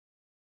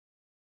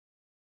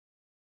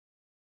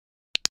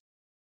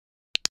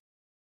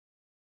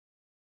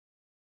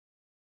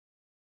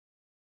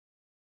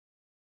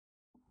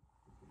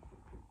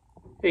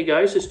Hey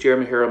guys, it's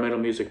Jeremy here on Metal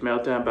Music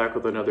Meltdown, back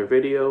with another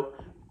video.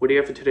 What do you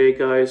have for today,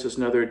 guys? Is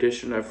another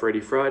edition of Freddy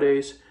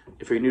Fridays.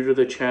 If you're new to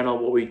the channel,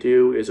 what we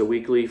do is a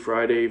weekly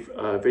Friday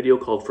video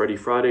called Freddy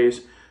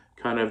Fridays,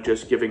 kind of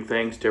just giving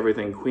thanks to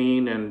everything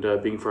Queen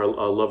and being for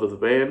our love of the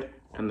band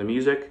and the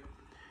music.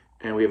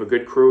 And we have a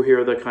good crew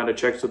here that kind of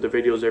checks out the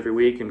videos every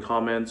week and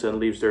comments and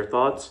leaves their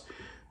thoughts.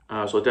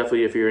 So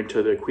definitely, if you're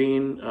into the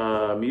Queen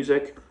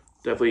music,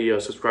 definitely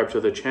subscribe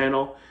to the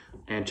channel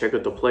and check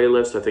out the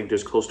playlist. I think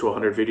there's close to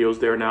 100 videos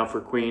there now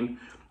for Queen.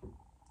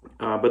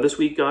 But this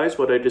week, guys,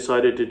 what I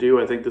decided to do,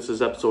 I think this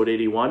is episode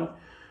 81.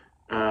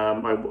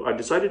 I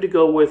decided to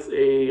go with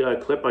a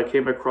clip I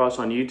came across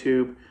on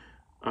YouTube.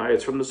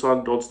 It's from the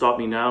song Don't Stop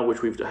Me Now,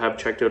 which we have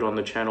checked out on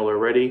the channel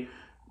already.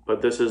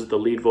 But this is the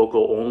lead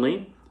vocal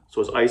only.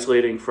 So it's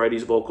isolating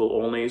Freddy's vocal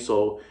only.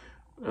 So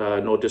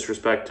no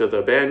disrespect to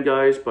the band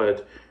guys,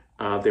 but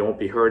they won't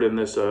be heard in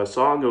this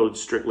song. It'll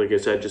strictly, like I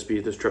said, just be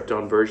the stripped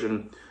down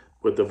version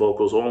with the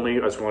vocals only.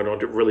 I just wanted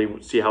to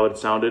really see how it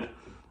sounded.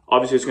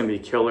 Obviously, it's going to be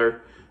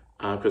killer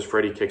because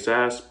Freddy kicks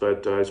ass,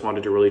 but I just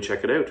wanted to really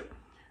check it out.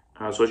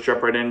 So let's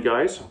jump right in,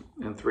 guys.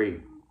 In 3,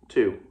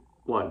 2,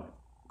 1,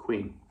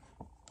 Queen.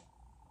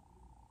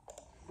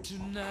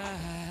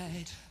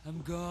 Tonight,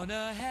 I'm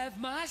gonna have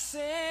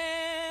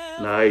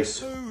myself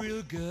Nice. a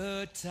real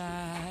good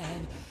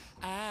time.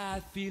 I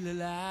feel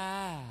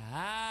alive,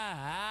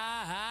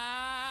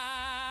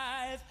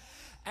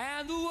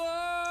 and the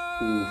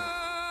world,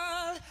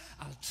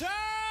 I'll turn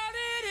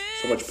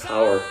it So much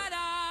power.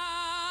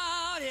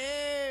 out,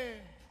 yeah.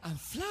 I'm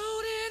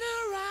floating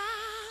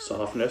around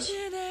Softness.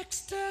 in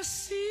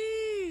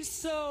ecstasy,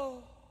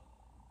 so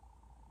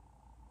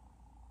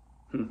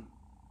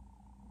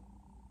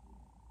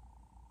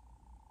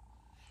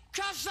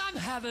cause I'm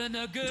having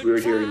a good It's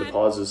weird hearing the time.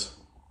 pauses.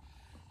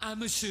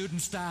 I'm a shooting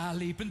star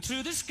leaping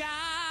through the sky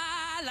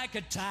like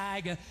a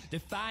tiger,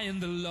 defying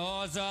the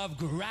laws of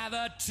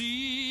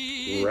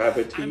gravity.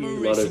 Gravity, I'm a a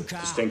lot racing of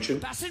car distinction.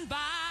 passing by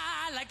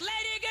like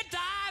Lady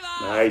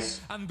Godiva. Nice.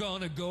 I'm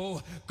gonna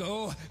go,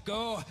 go,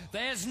 go.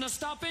 There's no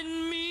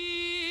stopping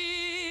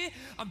me.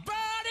 I'm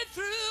burning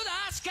through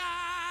the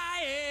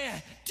sky. Yeah.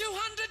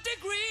 200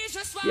 degrees.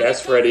 That's why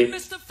Yes, they call me Freddy.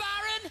 Mr.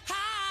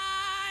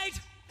 Fahrenheit.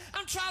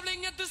 I'm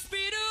traveling at the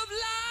speed of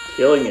light.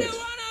 Killing it. I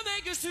wanna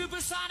make a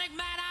supersonic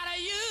man out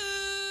of you.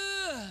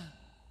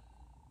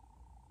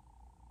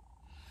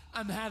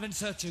 I'm having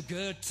such a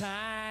good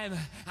time.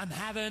 I'm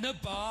having a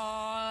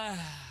ball.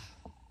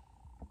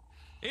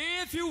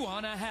 If you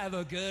wanna have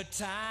a good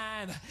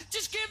time,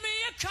 just give me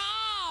a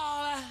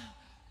call.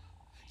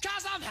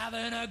 Cause I'm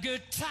having a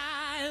good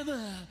time.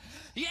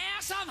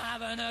 Yes, I'm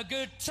having a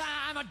good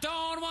time. I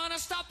don't wanna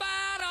stop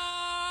at all.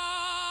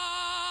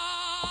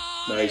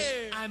 Nice.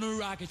 I'm a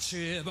rocket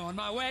ship on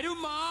my way to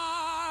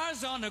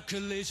Mars on a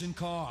collision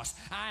course.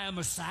 I am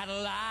a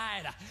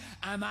satellite.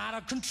 I'm out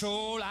of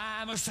control.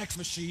 I'm a sex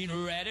machine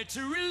ready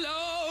to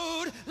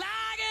reload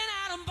like an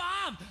atom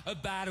bomb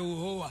about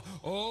to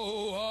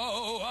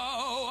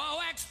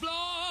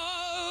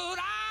explode.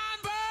 I'm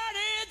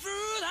burning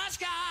through the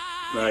sky.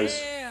 Nice.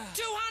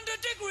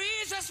 200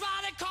 degrees, that's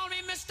why they call me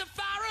Mr.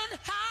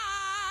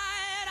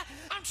 Fahrenheit.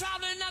 I'm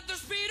traveling at the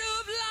speed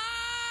of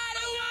light. I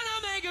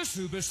wanna make a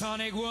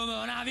supersonic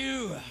woman of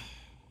you.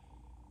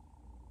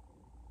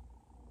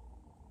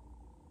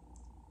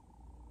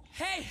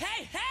 Hey,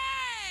 hey, hey!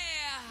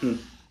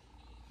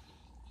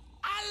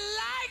 I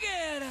like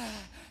it.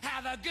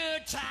 Have a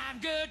good time,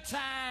 good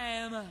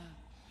time.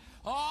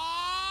 Oh,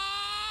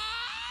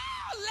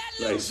 let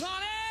loose, Nice.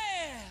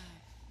 honey.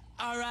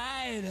 All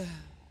right.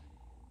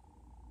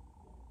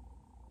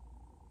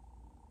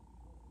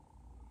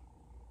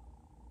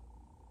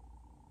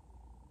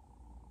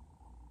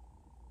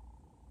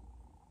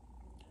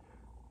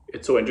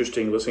 It's so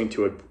interesting listening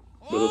to it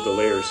without the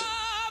layers.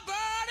 Oh,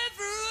 burning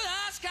through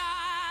the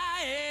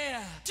sky,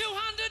 yeah.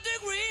 200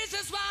 degrees,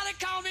 that's why they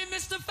call me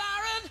Mr.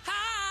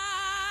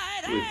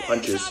 Fahrenheit. With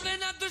punches.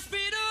 Traveling at the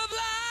speed of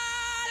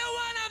light. I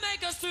wanna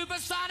make a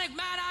supersonic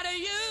man out of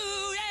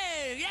you,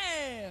 yeah,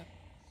 yeah.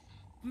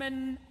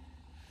 Man,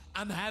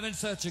 I'm having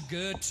such a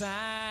good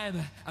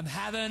time. I'm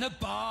having a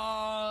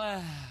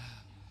ball.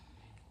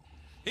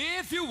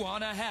 If you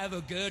wanna have a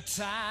good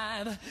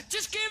time,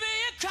 just give me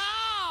a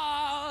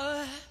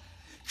call.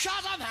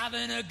 Cause I'm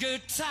having a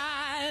good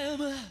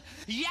time.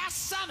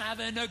 Yes, I'm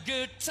having a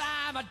good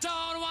time. I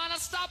don't wanna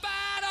stop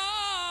at all.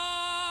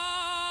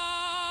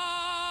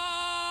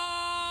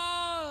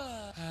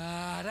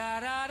 Ah, da,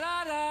 da,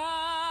 da,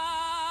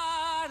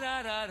 da,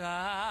 da, da,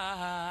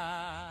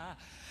 da.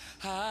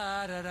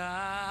 Ah, da, da.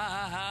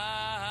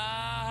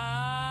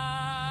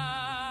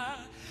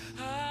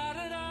 Ah,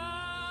 da, da.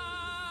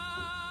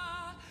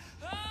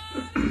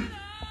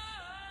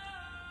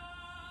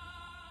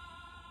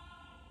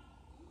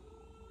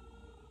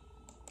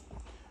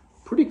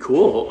 Pretty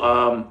cool.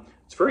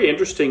 It's very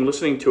interesting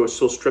listening to it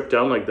so stripped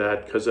down like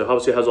that because it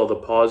obviously has all the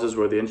pauses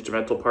where the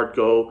instrumental part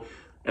go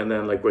and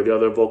then like where the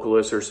other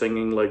vocalists are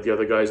singing like the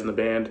other guys in the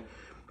band.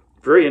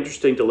 Very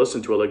interesting to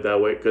listen to it like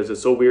that way because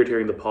it's so weird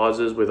hearing the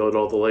pauses without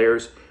all the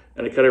layers.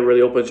 and it kind of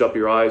really opens up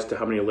your eyes to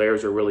how many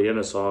layers are really in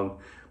a song,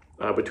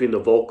 between the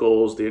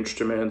vocals, the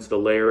instruments, the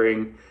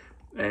layering,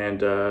 and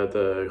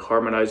the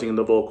harmonizing in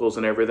the vocals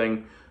and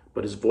everything.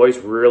 But his voice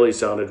really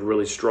sounded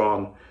really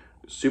strong,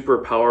 super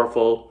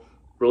powerful,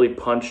 really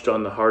punched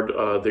on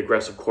the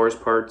aggressive chorus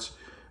parts.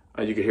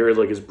 You could hear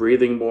like his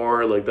breathing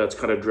more, like that's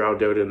kind of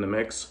drowned out in the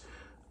mix.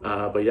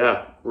 But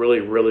yeah,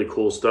 really, really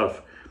cool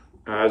stuff.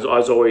 As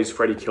always,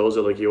 Freddie kills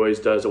it like he always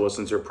does. I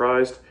wasn't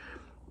surprised,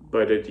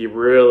 but he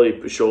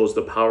really shows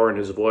the power in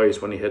his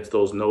voice when he hits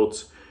those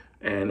notes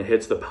and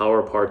hits the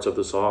power parts of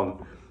the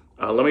song.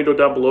 Let me know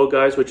down below,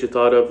 guys, what you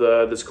thought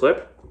of this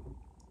clip.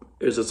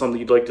 Is it something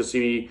you'd like to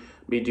see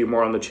me do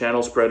more on the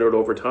channel, spread out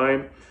over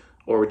time?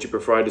 Or would you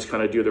prefer I just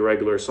kind of do the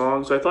regular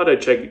songs? I thought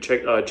I'd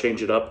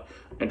change it up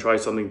and try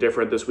something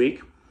different this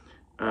week.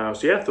 So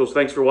yeah,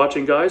 thanks for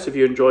watching, guys. If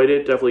you enjoyed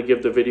it, definitely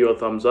give the video a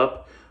thumbs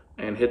up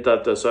and hit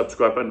that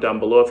subscribe button down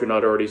below if you're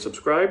not already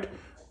subscribed.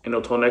 And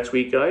until next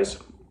week, guys,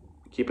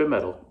 keep it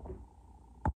metal.